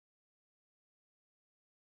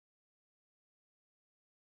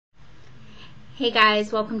Hey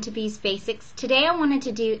guys, welcome to BeasBasics. Today I wanted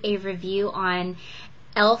to do a review on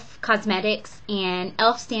e.l.f. Cosmetics, and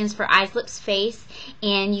e.l.f. stands for Eyes, Lips, Face,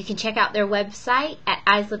 and you can check out their website at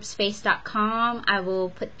eyeslipsface.com. I will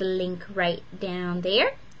put the link right down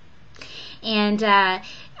there. And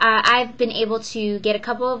I've been able to get a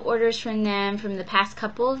couple of orders from them from the past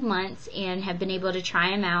couple of months and have been able to try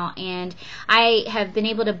them out, and I have been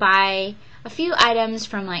able to buy a few items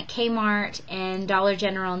from like Kmart and Dollar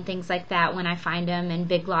General and things like that when I find them, and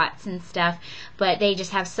Big Lots and stuff, but they just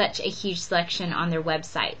have such a huge selection on their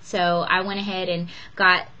website. So I went ahead and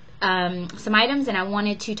got some items, and I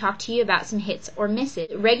wanted to talk to you about some hits or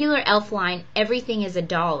misses. Regular e.l.f. line, everything is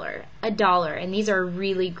 $1, and these are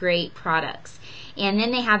really great products. And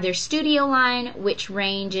then they have their studio line, which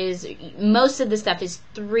ranges, most of the stuff is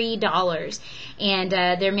 $3, and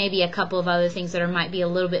there may be a couple of other things that might be a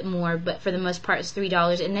little bit more, but for the most part it's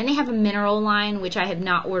 $3. And then they have a mineral line, which I have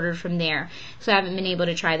not ordered from there, so I haven't been able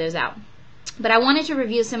to try those out. But I wanted to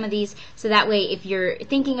review some of these so that way if you're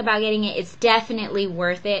thinking about getting it, it's definitely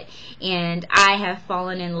worth it. And I have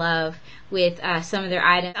fallen in love with some of their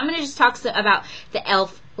items. I'm going to just talk about the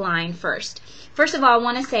e.l.f. line first. First of all, I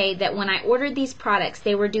want to say that when I ordered these products,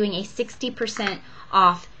 they were doing a 60%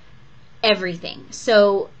 off everything.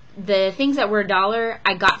 So the things that were $1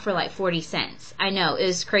 I got for like 40 cents. I know, it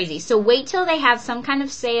was crazy. So wait till they have some kind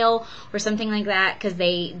of sale or something like that, because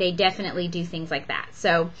they definitely do things like that.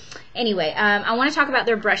 So anyway, I want to talk about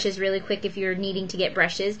their brushes really quick if you're needing to get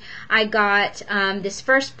brushes. I got this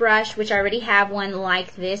first brush, which I already have one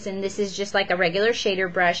like this, and this is just like a regular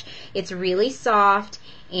shader brush. It's really soft,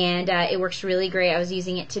 and it works really great. I was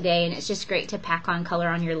using it today, and it's just great to pack on color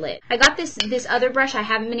on your lip. I got this other brush I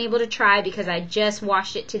haven't been able to try because I just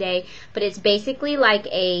washed it today, but it's basically like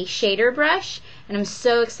a shader brush, and I'm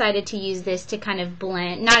so excited to use this to kind of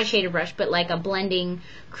blend, not a shader brush, but like a blending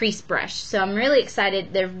crease brush. So I'm really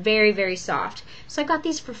excited. They're very, very soft. So I got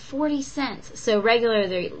these for 40 cents. So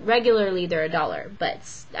regularly they're $1, but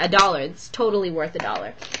 $1, it's totally worth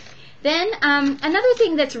 $1. Then another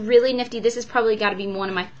thing that's really nifty, this has probably got to be one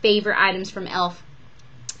of my favorite items from e.l.f.,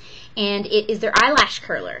 and it is their eyelash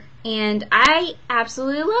curler. And I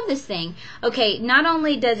absolutely love this thing. Okay, not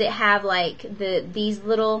only does it have like these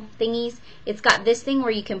little thingies, it's got this thing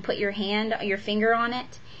where you can put your finger on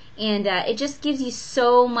it, and it just gives you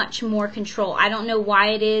so much more control. I don't know why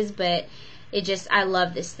it is, but I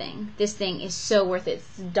love this thing. This thing is so worth it.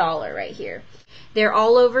 It's $1 right here. They're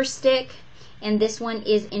all over stick. And this one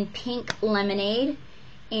is in pink lemonade,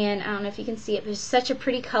 and I don't know if you can see it, but it's such a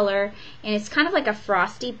pretty color, and it's kind of like a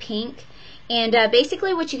frosty pink. And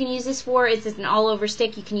basically what you can use this for is it's an all over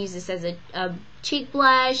stick. You can use this as a cheek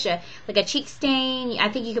blush, like a cheek stain. I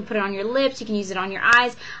think you can put it on your lips. You can use it on your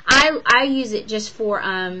eyes. I use it just for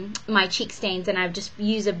my cheek stains, and I just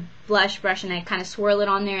use a blush brush and I kind of swirl it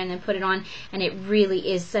on there and then put it on, and it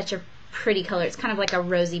really is such a pretty color. It's kind of like a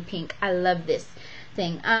rosy pink. I love this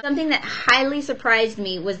thing. Something that highly surprised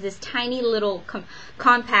me was this tiny little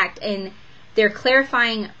compact and their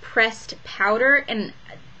clarifying pressed powder, and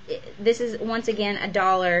this is once again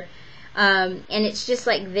 $1, and it's just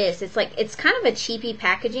like this. It's kind of a cheapy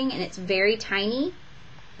packaging, and it's very tiny,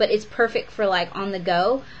 but it's perfect for like on the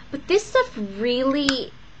go. But this stuff really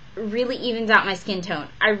evens out my skin tone.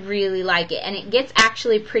 I really like it, and it gets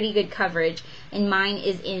actually pretty good coverage, and mine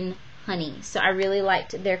is in honey. So I really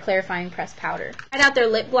liked their clarifying pressed powder. I tried out their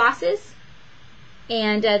lip glosses,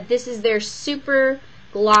 and this is their super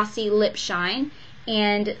glossy lip shine,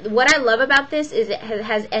 and what I love about this is it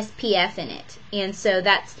has SPF in it, and so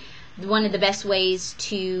that's one of the best ways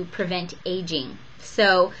to prevent aging.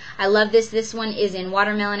 So I love this. This one is in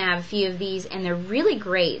watermelon. I have a few of these, and they're really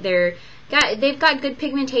great. They've got good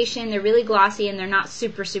pigmentation. They're really glossy, and they're not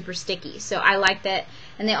super sticky. So I like that,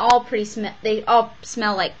 and they all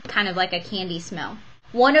smell like kind of like a candy smell.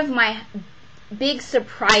 One of my big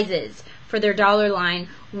surprises for their $1 line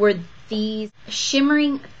were these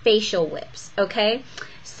shimmering facial whips. Okay,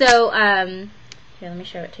 so here, let me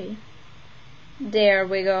show it to you. There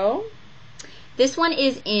we go. This one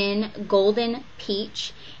is in golden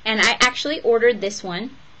peach, and I actually ordered this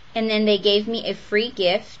one, and then they gave me a free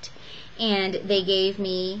gift, and they gave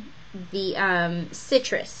me the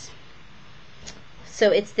citrus. So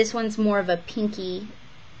this one's more of a pinky,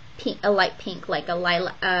 a light pink, like a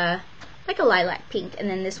lilac pink, and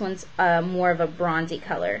then this one's more of a bronzy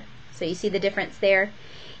color. So you see the difference there.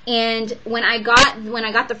 And when I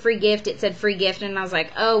got the free gift, it said free gift, and I was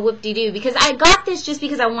like, oh, whoop-de-doo, because I got this just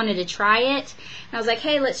because I wanted to try it. And I was like,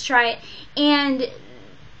 hey, let's try it. And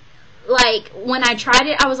like, when I tried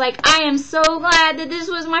it, I was like, I am so glad that this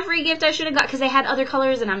was my free gift I should have got, because they had other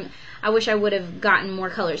colors, and I wish I would have gotten more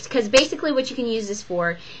colors. Because basically what you can use this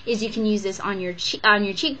for is you can use this on your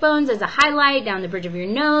cheekbones as a highlight, down the bridge of your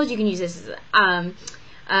nose. You can use this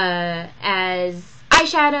as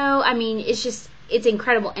eyeshadow. I mean, it's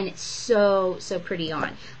incredible, and it's so pretty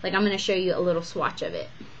on. Like, I'm going to show you a little swatch of it.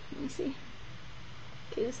 Let me see.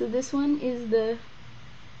 Okay, so this one is the...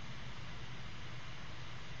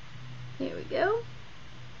 There we go.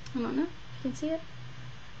 I don't know if you can see it.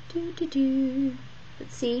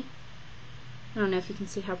 Let's see. I don't know if you can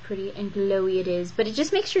see how pretty and glowy it is, but it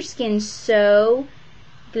just makes your skin so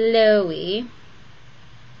glowy.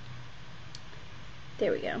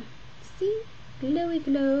 There we go. See? Glowy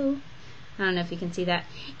glow. I don't know if you can see that.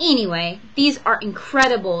 Anyway, these are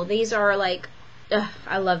incredible. These are like, ugh,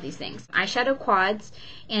 I love these things. Eyeshadow quads,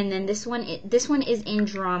 and then this one is in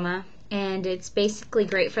Drama. And it's basically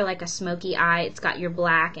great for like a smoky eye. It's got your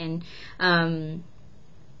black and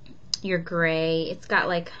your gray. It's got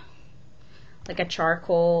like a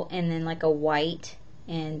charcoal and then like a white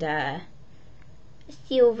and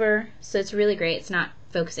silver. So it's really great. It's not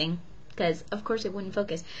focusing because of course it wouldn't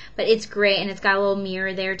focus. But it's great, and it's got a little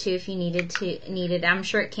mirror there too if you needed it. I'm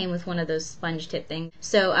sure it came with one of those sponge tip things.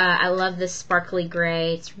 So I love this sparkly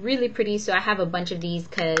gray. It's really pretty. So I have a bunch of these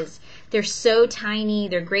because they're so tiny,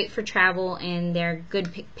 they're great for travel, and they're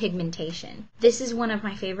good pigmentation. This is one of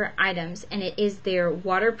my favorite items, and it is their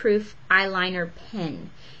waterproof eyeliner pen.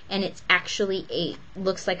 And it's actually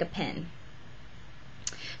looks like a pen.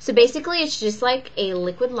 So basically it's just like a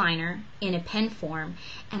liquid liner in a pen form.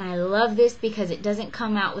 And I love this because it doesn't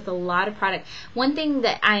come out with a lot of product. One thing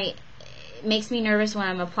that makes me nervous when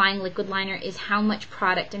I'm applying liquid liner is how much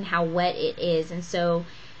product and how wet it is. And so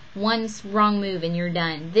one wrong move and you're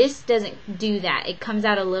done. This doesn't do that. It comes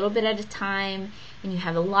out a little bit at a time, and you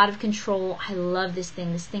have a lot of control. I love this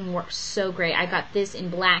thing. This thing works so great. I got this in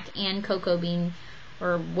black and cocoa bean,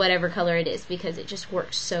 or whatever color it is, because it just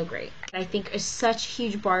works so great. I think is such a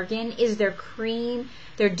huge bargain is their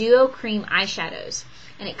duo cream eyeshadows.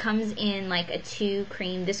 And it comes in like a 2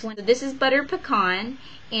 cream. This is butter pecan,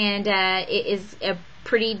 and it is a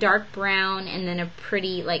pretty dark brown and then a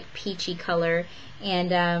pretty like peachy color.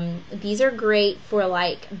 And these are great for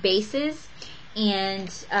like bases. And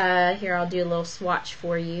here, I'll do a little swatch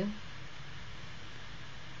for you.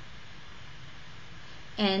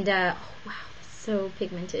 And oh wow, that's so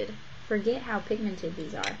pigmented. Forget how pigmented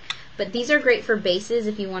these are. But these are great for bases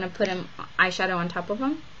if you want to put eyeshadow on top of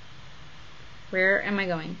them. Where am I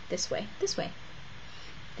going? This way. This way.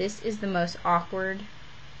 This is the most awkward.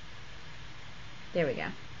 There we go.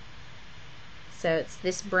 So it's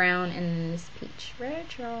this brown and then this peach.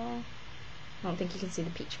 Retro. I don't think you can see the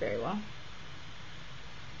peach very well.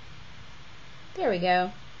 There we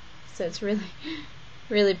go. So it's really,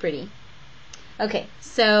 really pretty. Okay,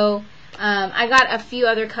 so I got a few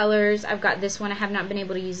other colors. I've got this one. I have not been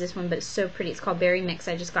able to use this one, but it's so pretty. It's called Berry Mix.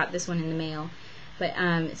 I just got this one in the mail. But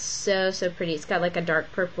it's so pretty. It's got like a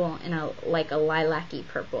dark purple and like a lilac-y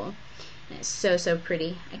purple. And it's so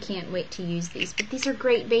pretty. I can't wait to use these. But these are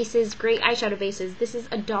great bases, great eyeshadow bases. This is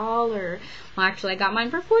 $1. Well, actually, I got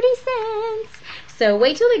mine for 40 cents. So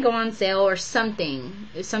wait till they go on sale or something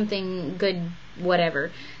good,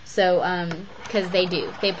 whatever. So, because they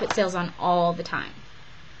do. They put sales on all the time.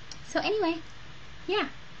 So anyway, yeah,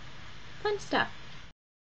 fun stuff.